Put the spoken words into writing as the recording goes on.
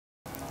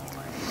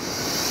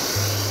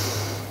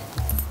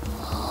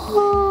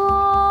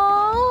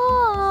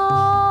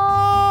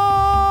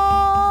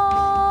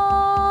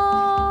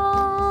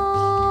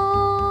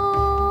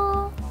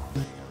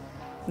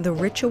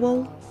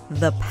Ritual,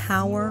 the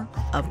power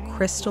of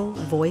crystal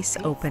voice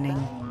opening.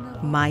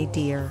 My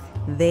dear,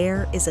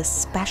 there is a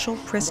special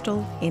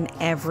crystal in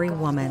every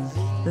woman.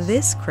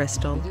 This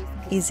crystal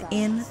is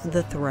in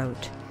the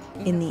throat,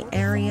 in the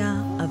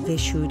area of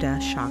Vishuddha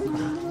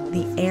chakra,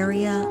 the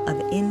area of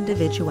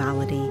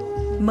individuality.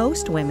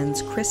 Most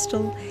women's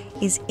crystal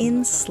is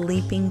in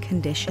sleeping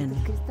condition.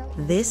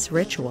 This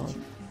ritual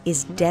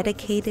is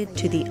dedicated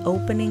to the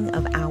opening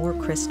of our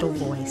crystal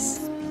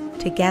voice.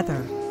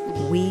 Together,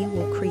 we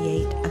will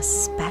create a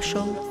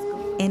special,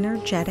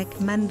 energetic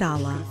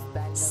mandala,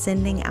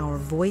 sending our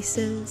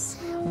voices,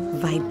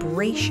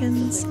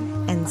 vibrations,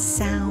 and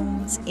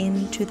sounds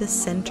into the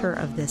center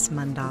of this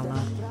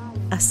mandala.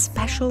 A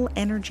special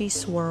energy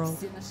swirl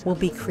will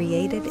be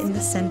created in the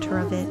center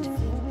of it,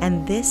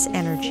 and this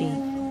energy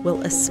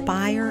will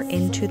aspire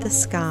into the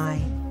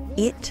sky.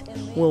 It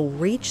will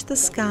reach the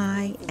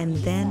sky and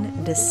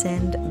then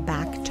descend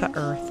back to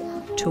earth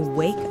to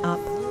wake up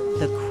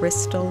the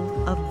crystal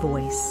of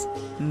voice.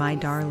 My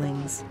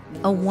darlings,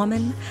 a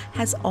woman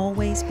has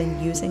always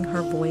been using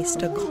her voice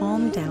to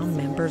calm down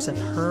members of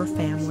her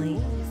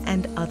family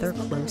and other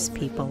close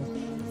people,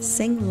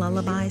 sing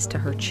lullabies to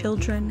her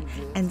children,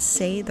 and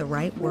say the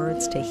right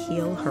words to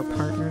heal her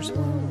partner's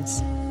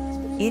wounds.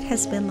 It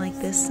has been like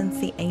this since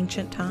the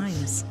ancient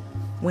times.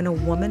 When a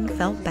woman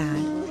felt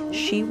bad,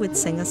 she would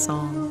sing a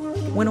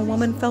song. When a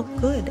woman felt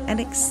good and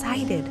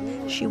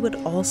excited, she would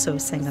also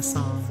sing a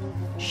song.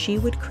 She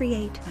would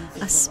create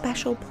a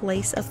special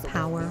place of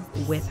power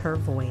with her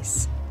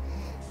voice.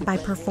 By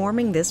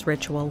performing this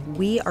ritual,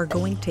 we are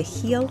going to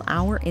heal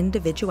our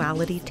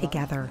individuality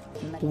together.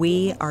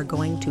 We are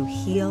going to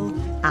heal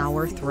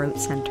our throat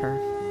center.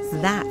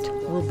 That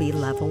will be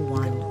level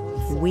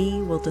 1.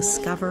 We will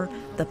discover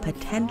the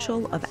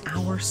potential of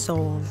our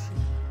soul,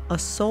 a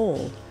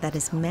soul that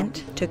is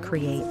meant to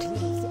create.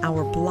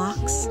 Our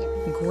blocks,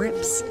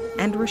 grips,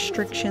 and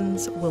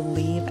restrictions will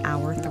leave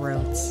our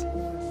throats.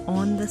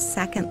 On the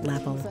second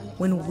level,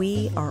 when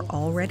we are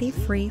already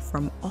free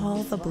from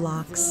all the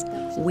blocks,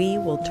 we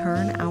will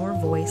turn our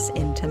voice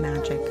into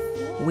magic.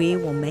 We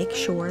will make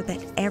sure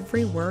that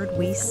every word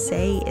we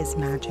say is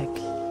magic.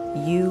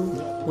 You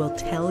will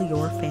tell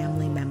your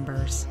family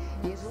members.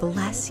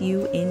 Bless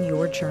you in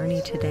your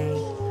journey today.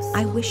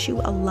 I wish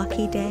you a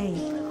lucky day,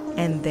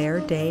 and their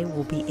day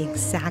will be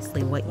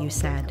exactly what you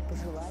said.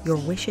 Your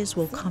wishes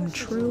will come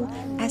true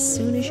as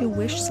soon as you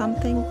wish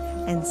something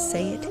and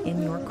say it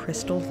in your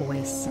crystal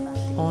voice.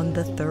 On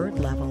the third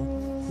level,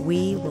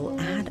 we will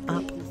add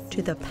up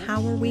to the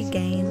power we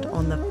gained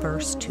on the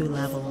first 2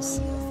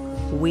 levels.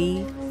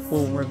 We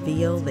will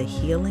reveal the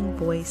healing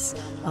voice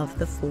of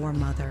the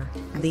Foremother,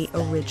 the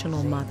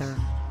original mother,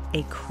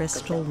 a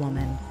crystal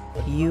woman.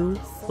 You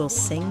will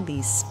sing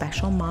these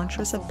special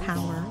mantras of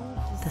power,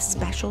 the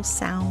special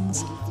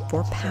sounds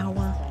for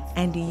power,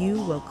 and you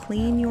will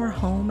clean your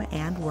home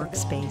and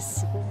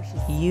workspace.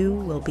 You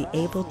will be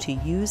able to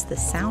use the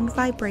sound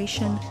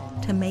vibration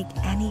to make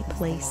any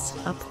place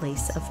a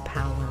place of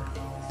power.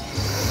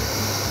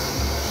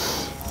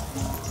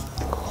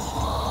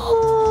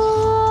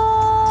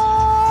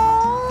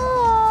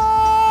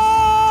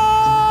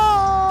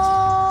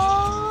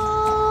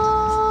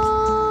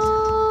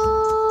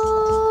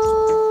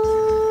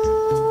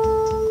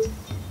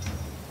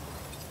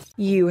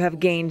 You have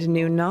gained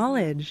new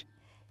knowledge,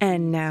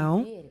 and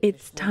now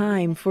it's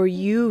time for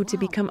you to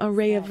become a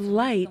ray of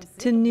light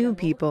to new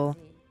people.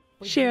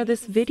 Share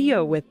this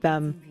video with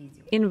them.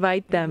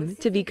 Invite them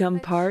to become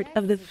part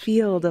of the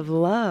field of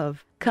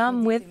love.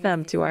 Come with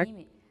them to our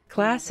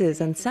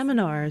classes and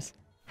seminars.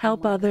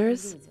 Help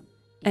others,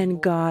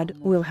 and God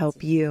will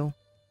help you.